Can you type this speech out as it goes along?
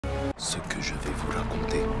Ce que je vais vous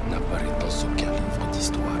raconter n'apparaît dans aucun livre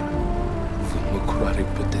d'histoire. Vous ne me croirez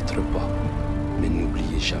peut-être pas, mais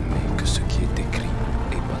n'oubliez jamais que ce qui est écrit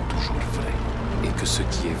n'est pas toujours vrai, et que ce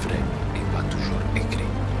qui est vrai n'est pas toujours écrit.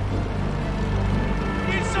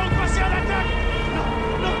 Ils sont passés à l'attaque! Non,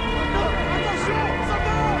 non, non! Attention! Ça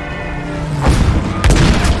va!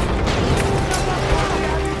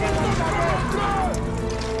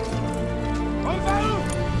 On va où?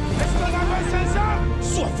 Est-ce qu'on avance ensemble?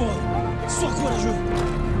 Sois fort! Sois courageux!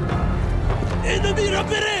 Ennemi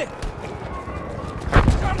repéré!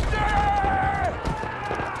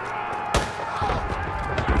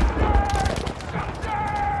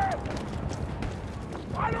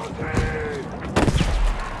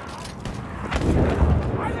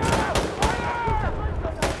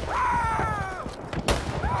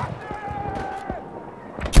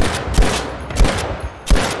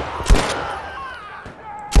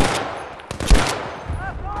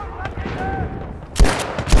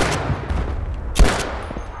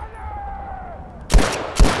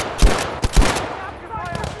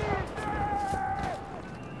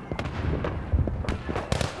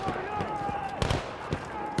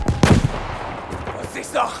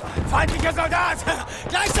 Siehst doch! Feindlicher Soldat!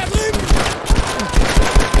 Gleich da drüben!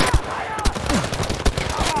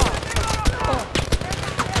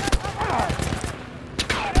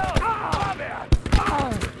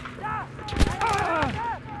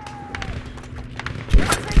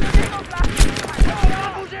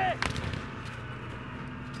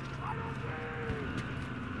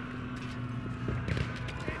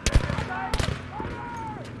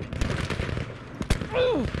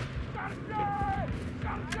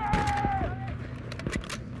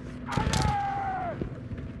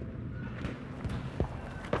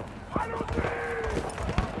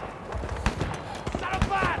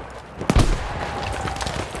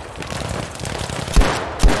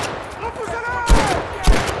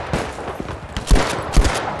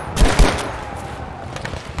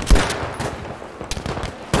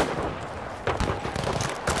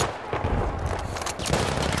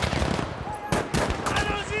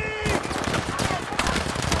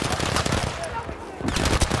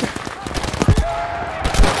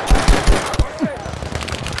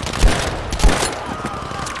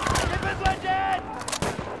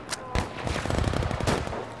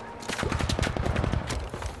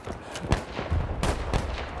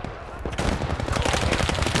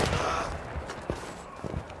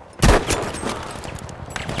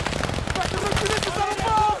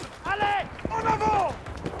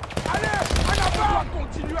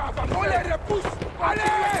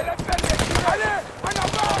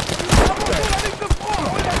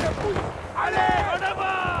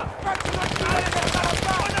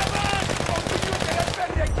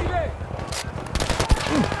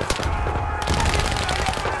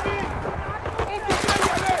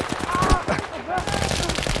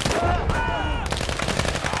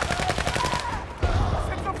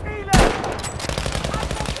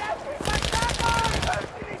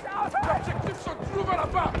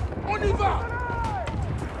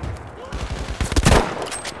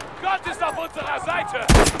 Gott ist auf unserer Seite!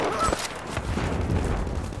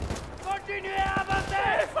 Continuez à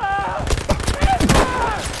avancer!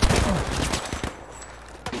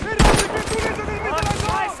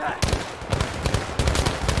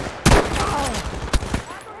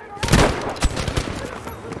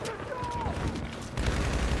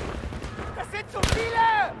 Das sind zu viele!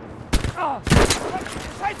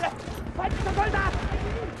 Scheiße! Feindlicher Soldat!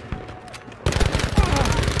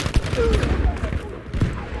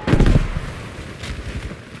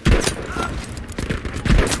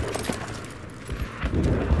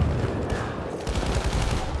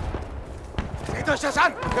 Seht euch das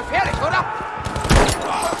an! Gefährlich, oder?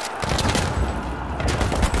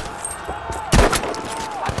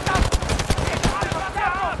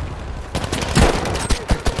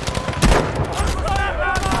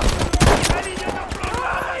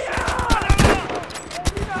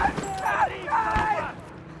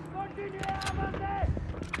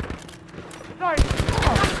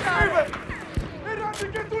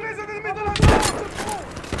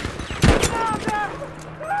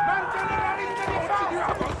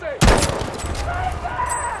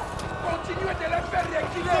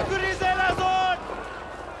 Sécurisez la zone!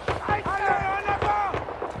 Allez, en avant!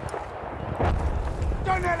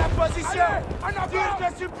 Donnez la position! Tir de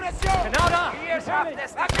suppression! Genau da! Ihr schafft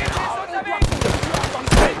es! Rakete ist unterwegs!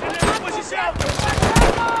 In der Position!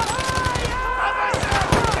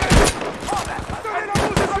 Donnez la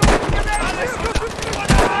position!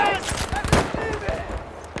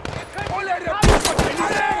 On les repousse!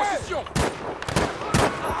 Allez! Position!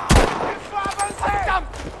 Il faut avancer!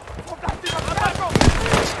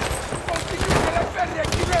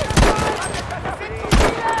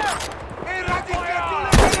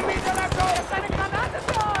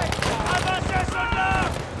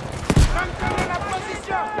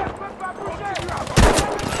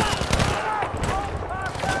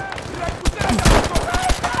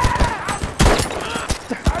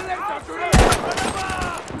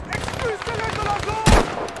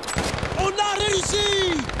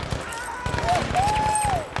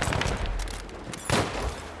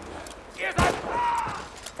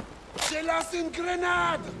 une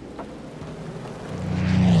grenade!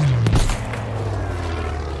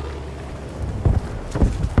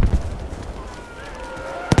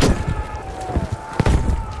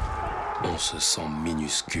 On se sent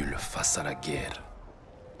minuscule face à la guerre.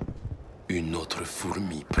 Une autre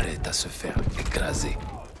fourmi prête à se faire écraser.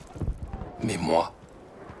 Mais moi,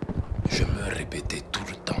 je me répétais tout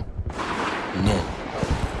le temps. Non,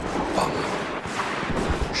 pas moi.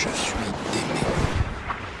 Je suis d'aimer.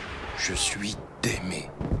 Je suis d'aimer.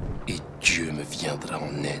 Et Dieu me viendra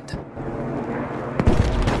en aide.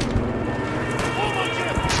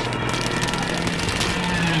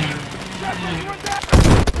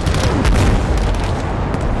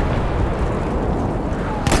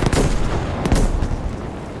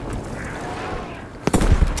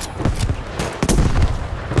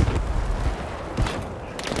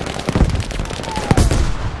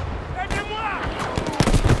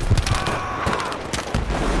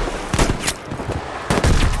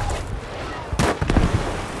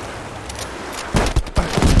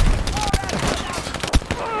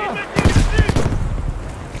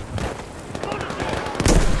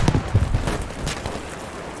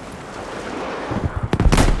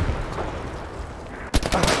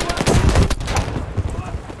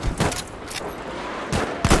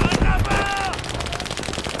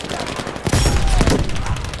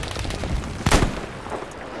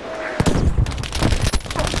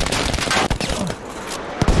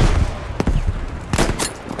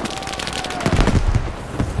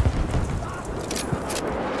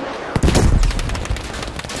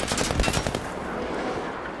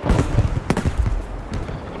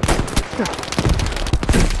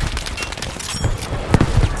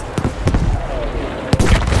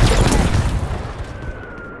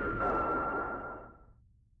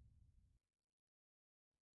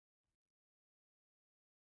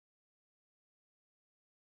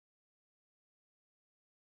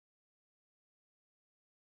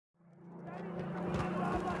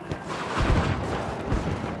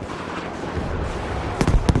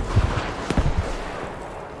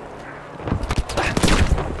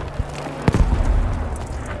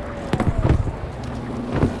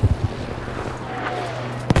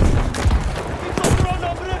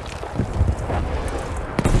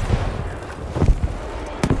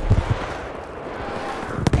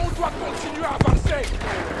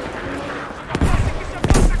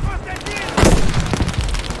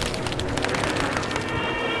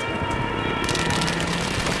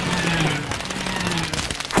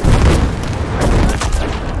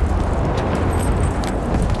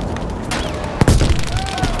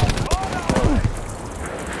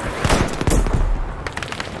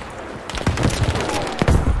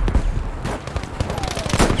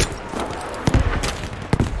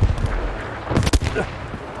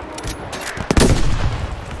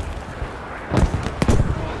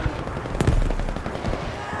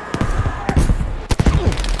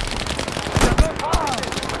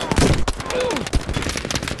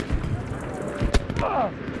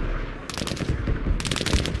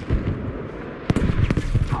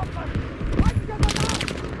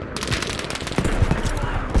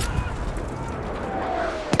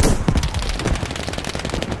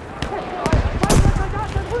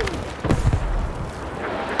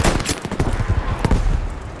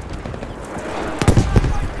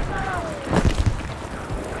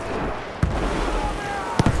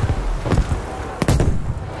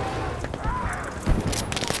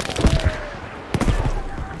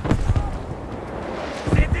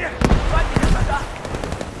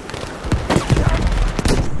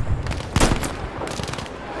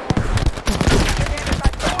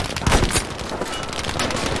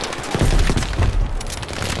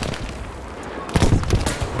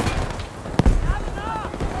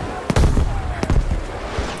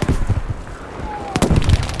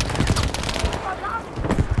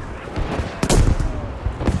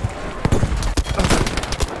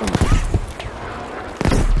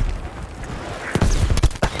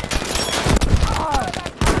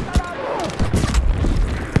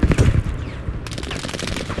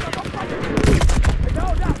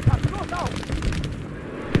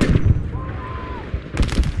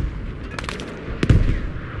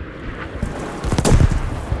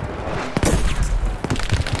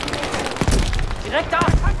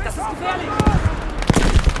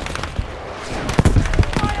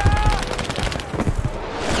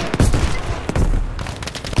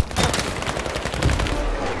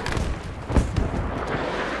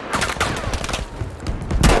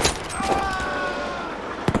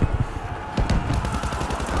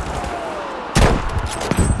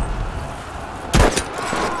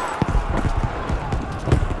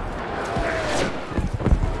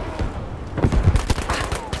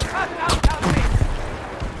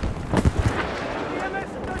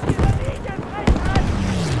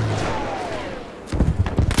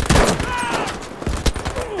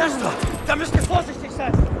 Das dort! Da müsst ihr vorsichtig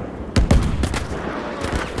sein!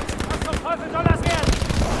 Was zum Teufel soll das werden?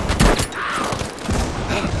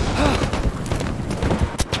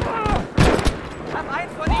 Ich hab einen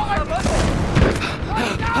von ihnen verwundet!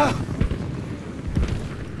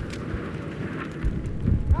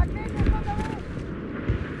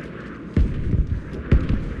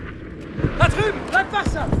 Da drüben! Bleibt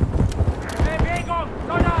wachsam! Bewegung!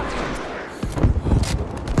 Soldat!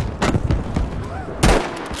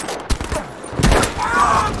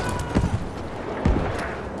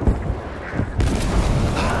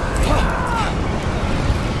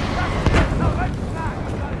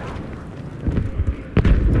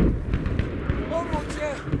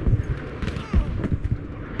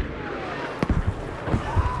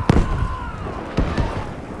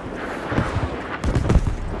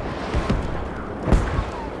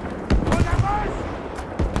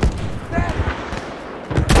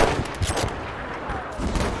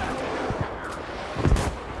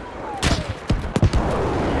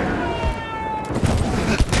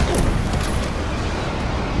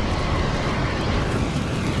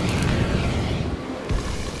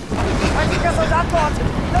 Feindlicher Soldat dort!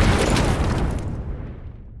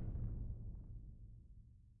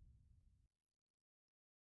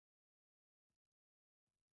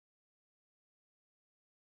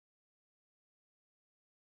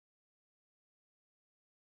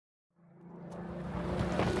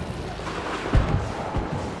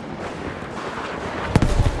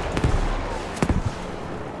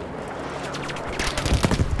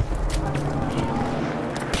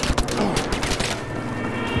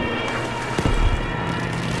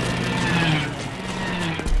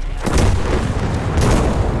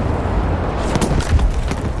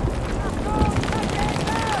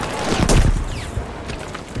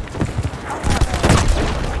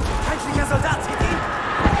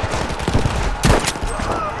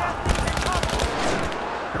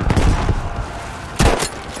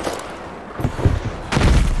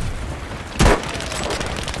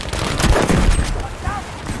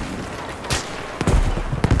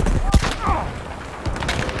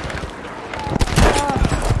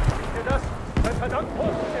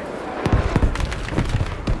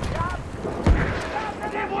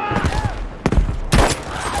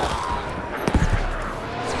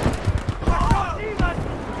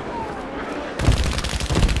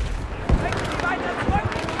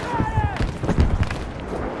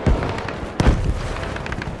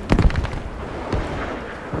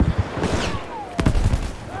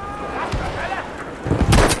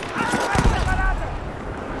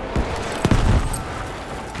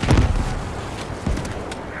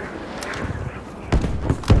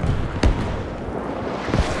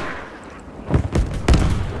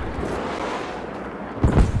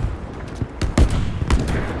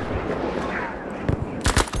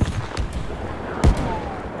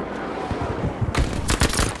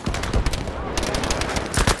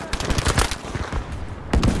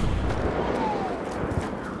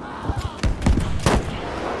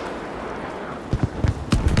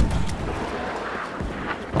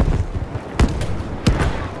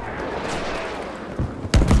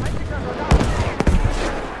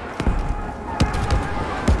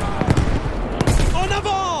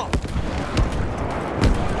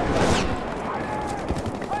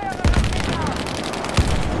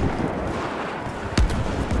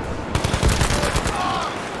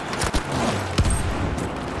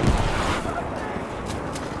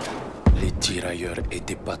 Tirailleur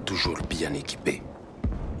n'était pas toujours bien équipé.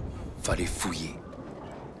 Fallait fouiller,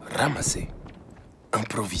 ramasser,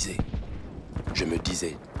 improviser. Je me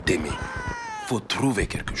disais, d'aimer, faut trouver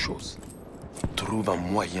quelque chose. Trouve un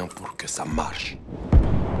moyen pour que ça marche.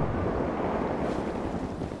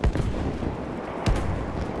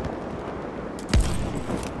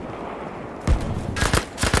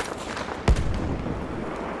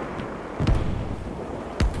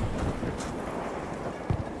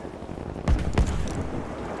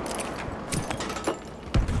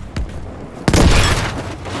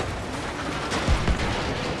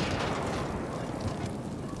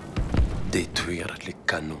 Détruire les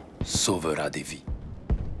canons sauvera des vies,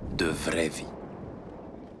 de vraies vies.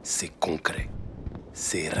 C'est concret,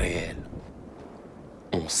 c'est réel.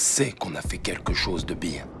 On sait qu'on a fait quelque chose de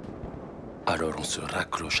bien. Alors on se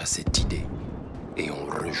raccroche à cette idée et on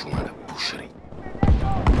rejoint la boucherie.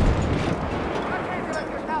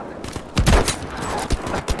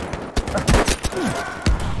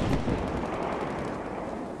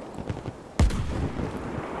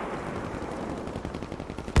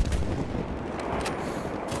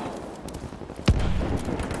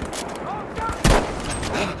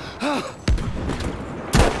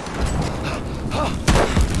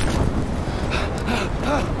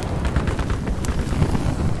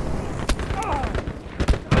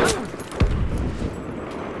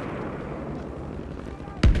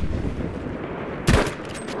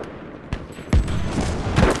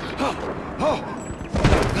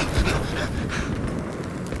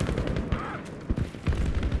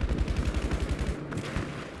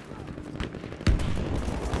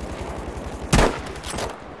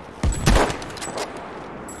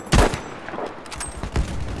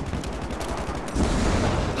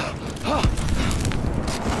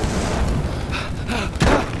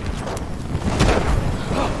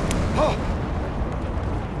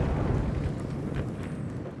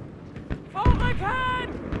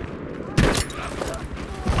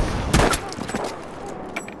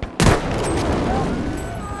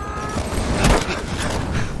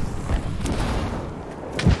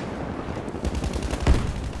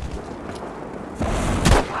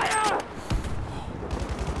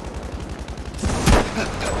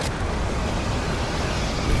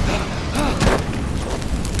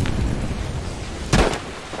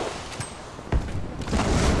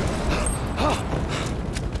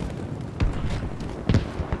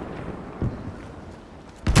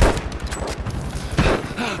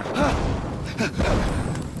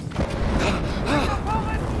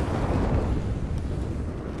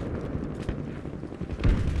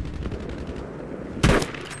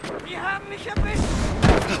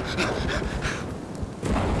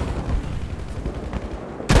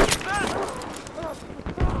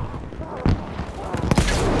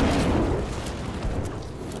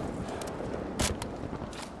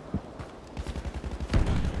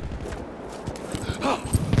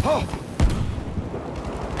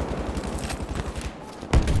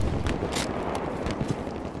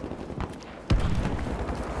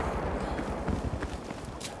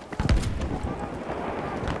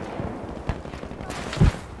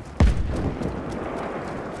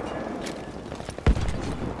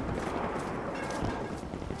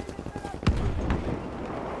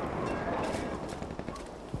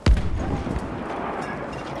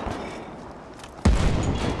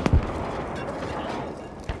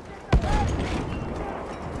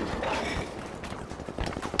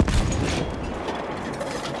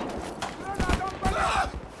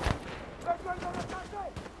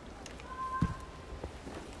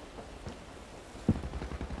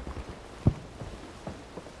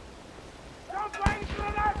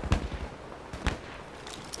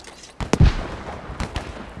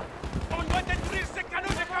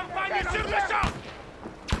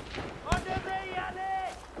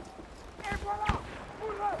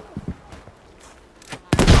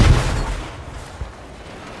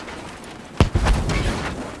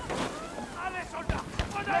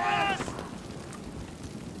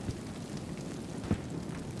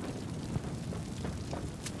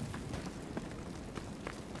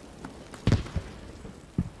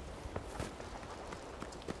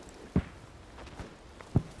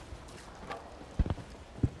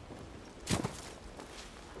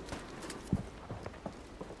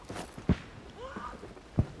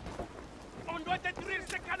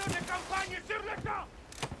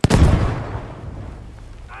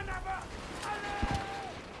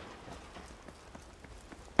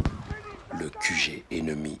 Le QG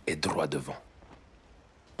ennemi est droit devant.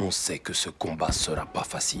 On sait que ce combat sera pas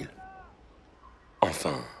facile.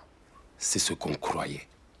 Enfin, c'est ce qu'on croyait.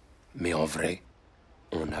 Mais en vrai,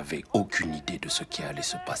 on n'avait aucune idée de ce qui allait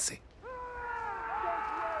se passer.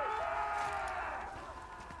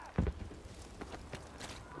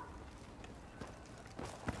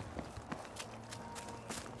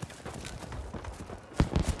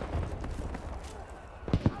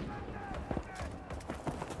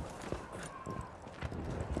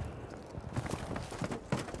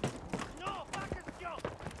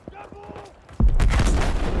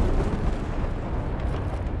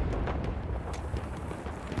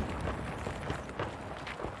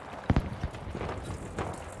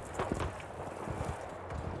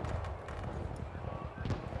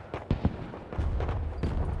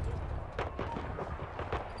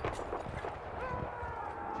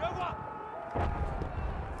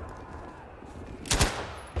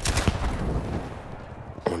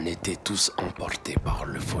 On était tous emportés par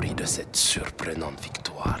l'euphorie de cette surprenante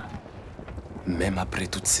victoire. Même après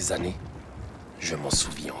toutes ces années, je m'en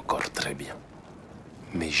souviens encore très bien.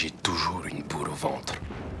 Mais j'ai toujours une boule au ventre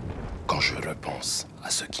quand je repense à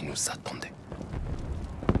ce qui nous attendait.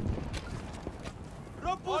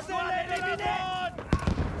 Repoussez-les, éliminer!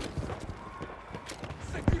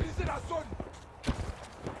 Sécurisez la zone!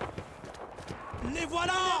 Les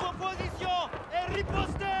voilà! Prenez vos positions et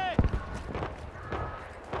ripostez!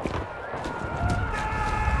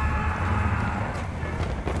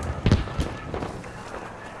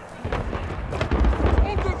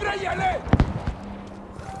 On devrait y aller!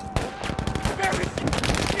 Vers ici!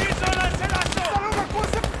 Ils ont lancé l'assaut! Allons la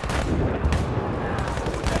cause!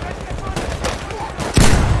 Vous devez répondre!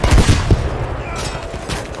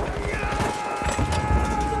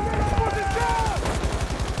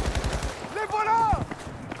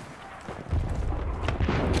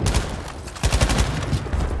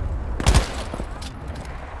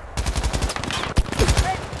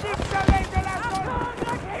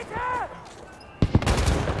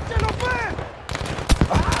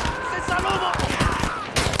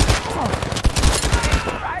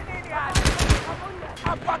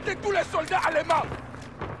 Abattez tous les soldats allemands!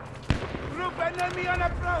 Groupe ennemi en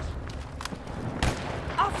approche!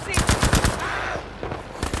 Auf sie!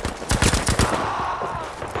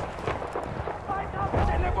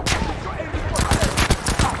 Tenez vos positions et ripostez!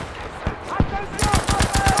 Attention!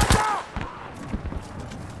 Soldats!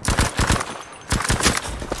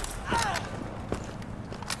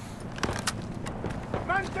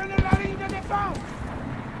 Maintenez la ligne de défense!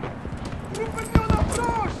 Groupe ennemi en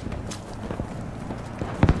approche!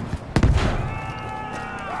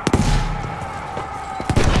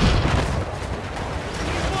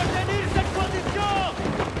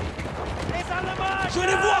 Je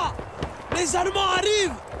les vois! Les Allemands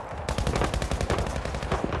arrivent!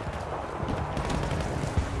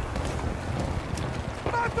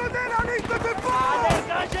 Maintenez la ligne de défense!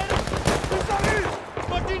 Ils arrivent!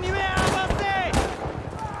 Continuez à avancer!